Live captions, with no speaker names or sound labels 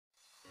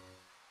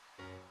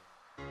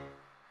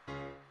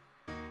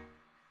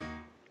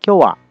今日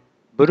は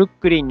ブルッ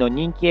クリンの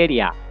人気エリ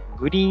ア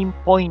グリーン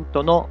ポイン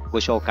トのご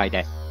紹介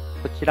です。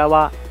こちら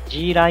は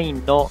G ライ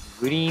ンの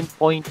グリーン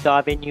ポイント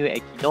アベニュー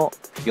駅の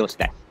様子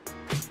で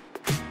す。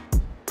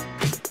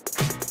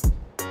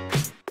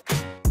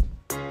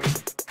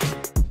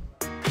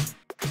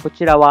こ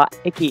ちらは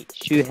駅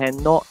周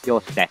辺の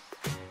様子です。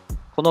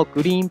この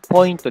グリーン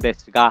ポイントで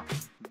すが、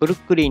ブルッ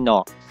クリン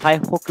の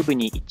最北部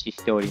に位置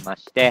しておりま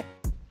して、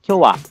今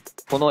日は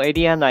このエ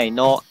リア内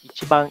の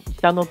一番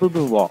北の部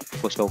分を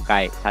ご紹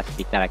介させ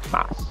ていただき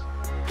ます。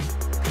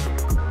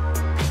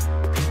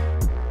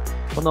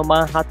この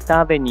マンハッタン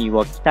アベニュー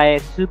を北へ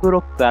数ブロ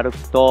ック歩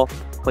くと、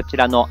こち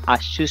らのア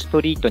ッシュスト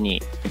リートに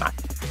着きま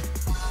す。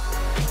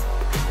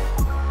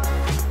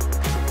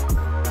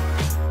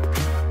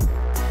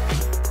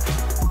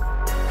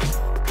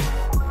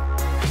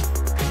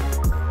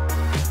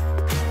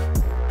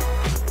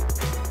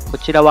こ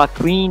ちらは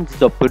クイーンズ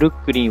とブルッ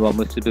クリンを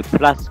結ぶプ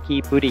ラスキ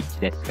ーブリッ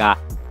ジですが、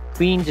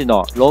クイーンズ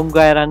のロン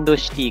グアイランド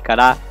シティか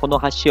らこの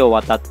橋を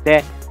渡っ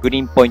てグリ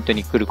ーンポイント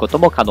に来ること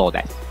も可能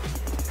です。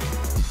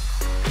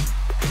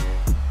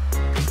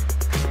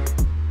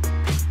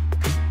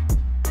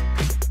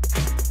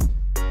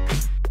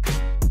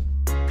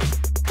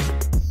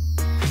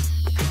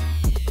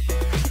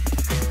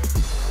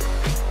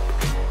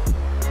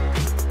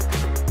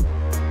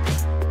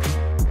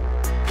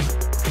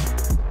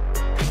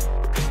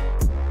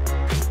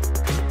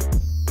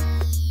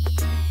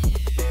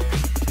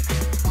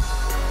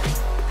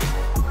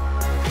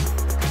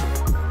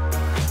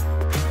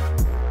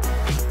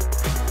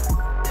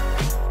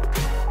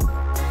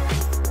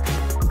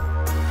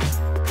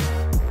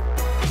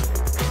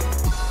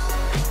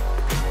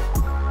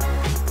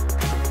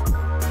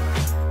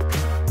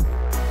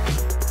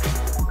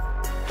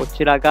こ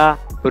ちらが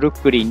ブルッ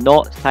クリン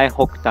の最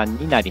北端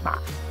になりま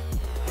す。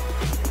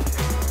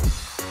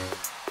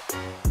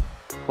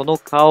この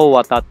川を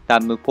渡った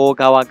向こう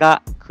側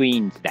がクイ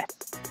ーンズです。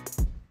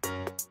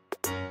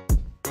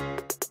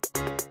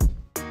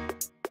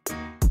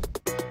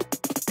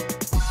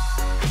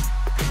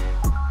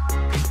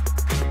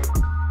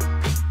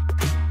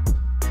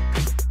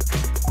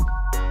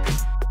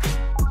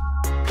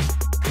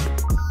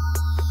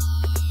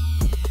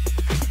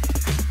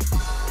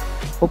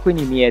奥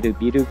に見える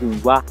ビル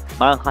群は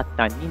マンハッ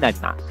タンになり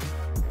ます。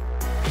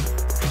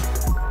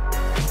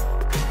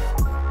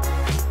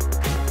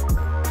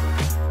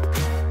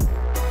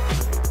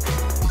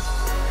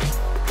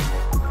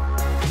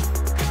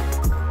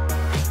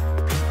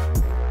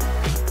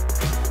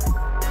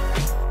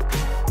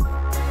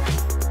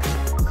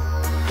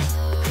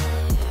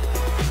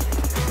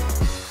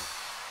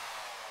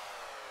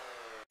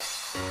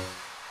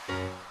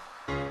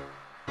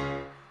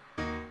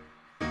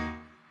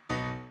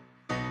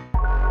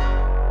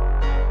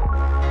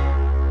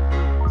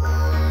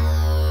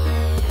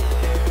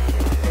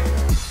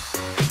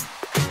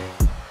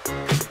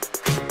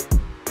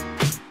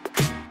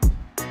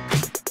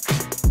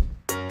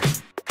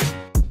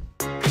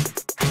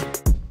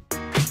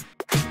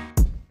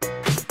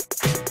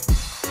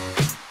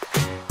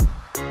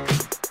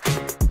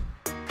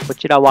こ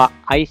ちらは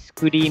アイス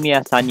クリーム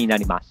屋さんにな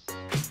ります。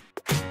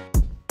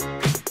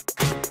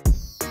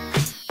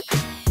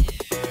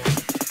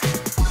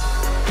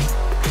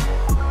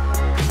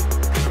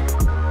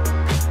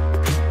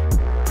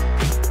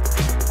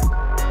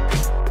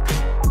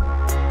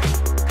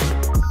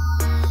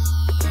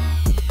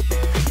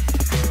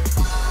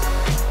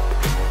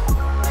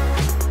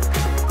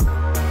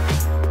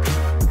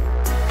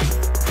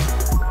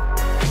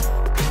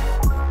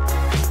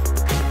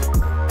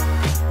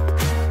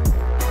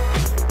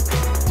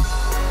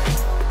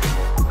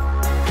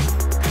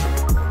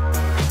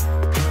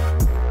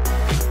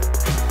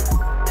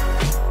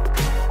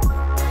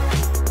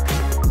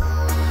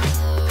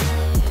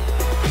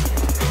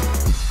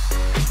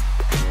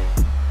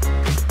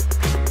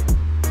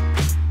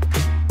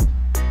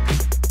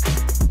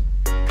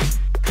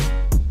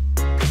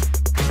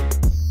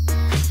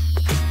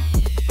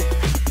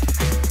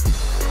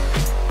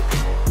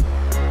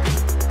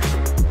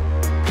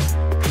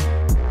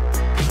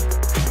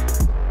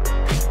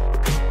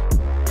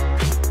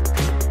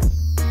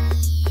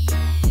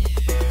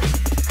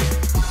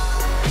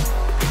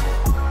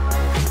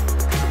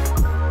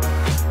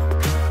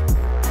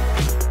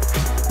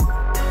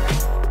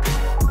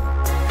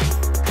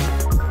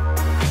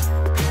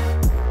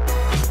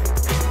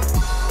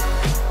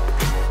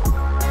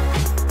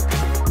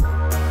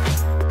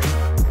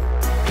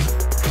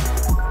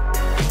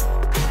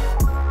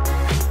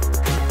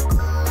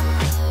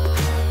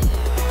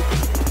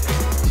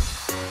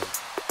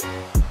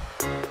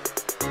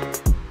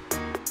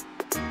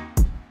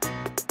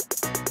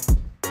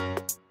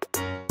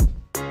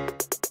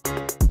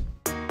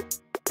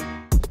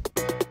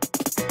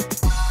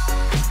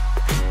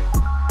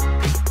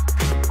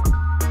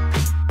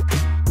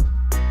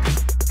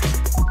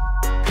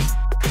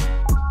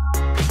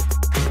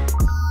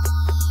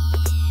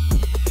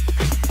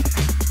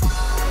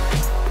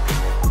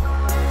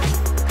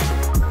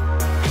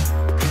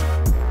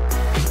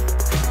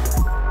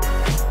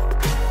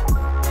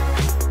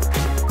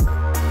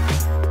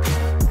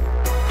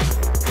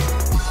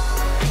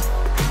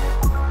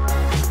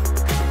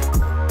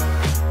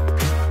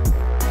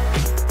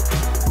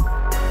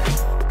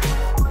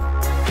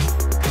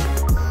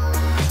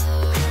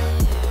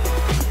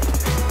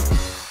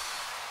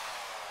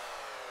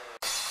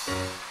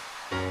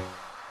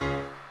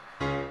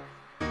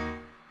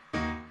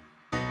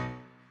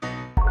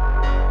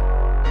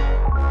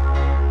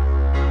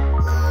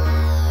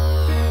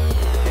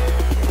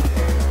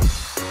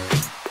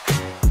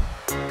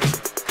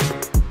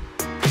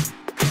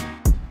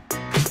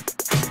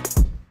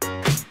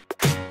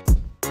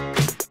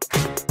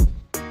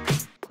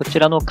ち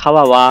らの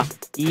川は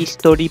イース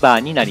トリバー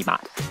になりま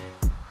す。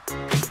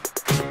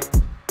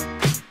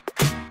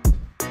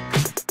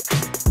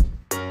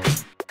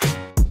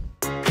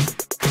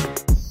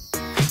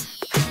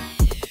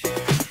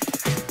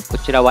こ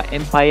ちらはエ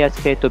ンパイア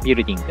ステートビ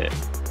ルディング。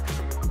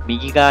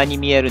右側に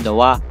見えるの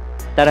は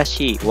新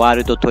しいワー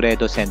ルドトレー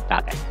ドセンタ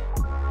ーです。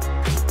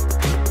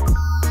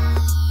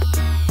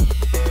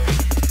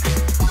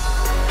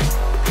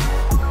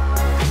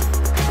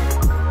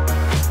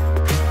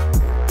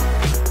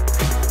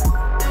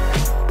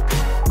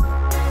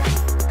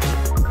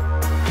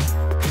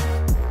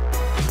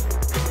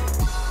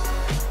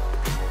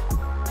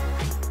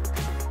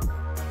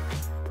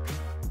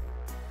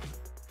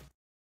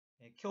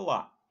今日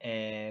は、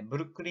ブ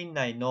ルックリン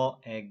内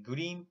の、グ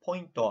リーンポ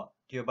イント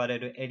と呼ばれ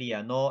るエリ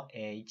アの、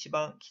一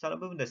番北の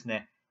部分です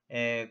ね、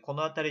こ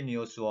の辺りの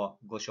様子を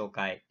ご紹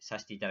介さ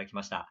せていただき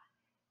ました。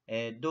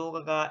動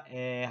画が、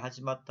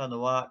始まった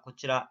のはこ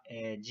ちら、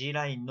G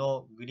ライン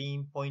のグリ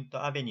ーンポイン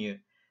トアベニュー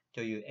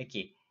という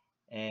駅、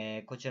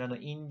こちらの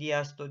インディ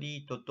アスト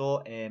リート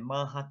と、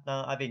マンハッタ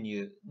ンアベニ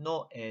ュー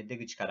の、出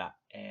口から、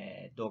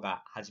動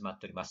画始まっ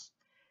ております。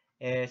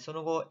そ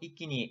の後、一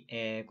気に、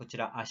こち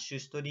らアッシュ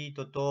ストリー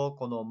トと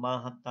このマ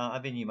ンハッタンア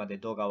ベニューまで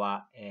動画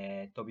は、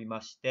飛び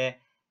まして、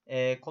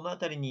この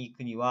辺りに行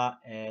くには、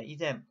以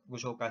前ご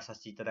紹介さ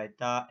せていただい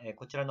た、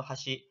こちらの橋、ク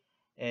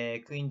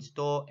イーンズ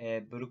と、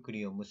ブルック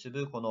リンを結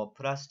ぶこの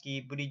プラスキ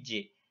ーブリッ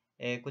ジ、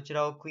こち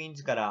らをクイーン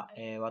ズから、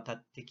渡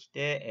ってき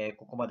て、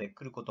ここまで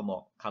来ること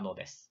も可能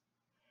です。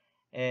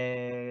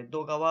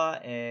動画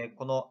は、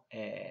この、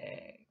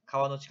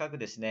川の近く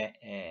です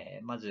ね、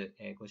まず、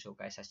ご紹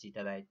介させてい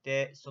ただい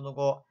て、その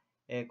後、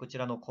こち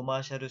らのコマ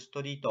ーシャルス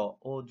トリート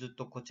をずっ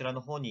とこちら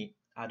の方に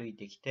歩い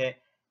てき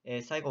て、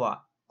最後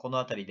はこの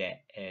辺り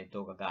で、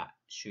動画が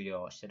終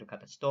了している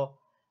形と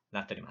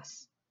なっておりま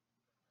す。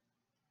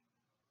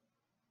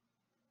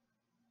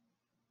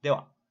で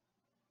は。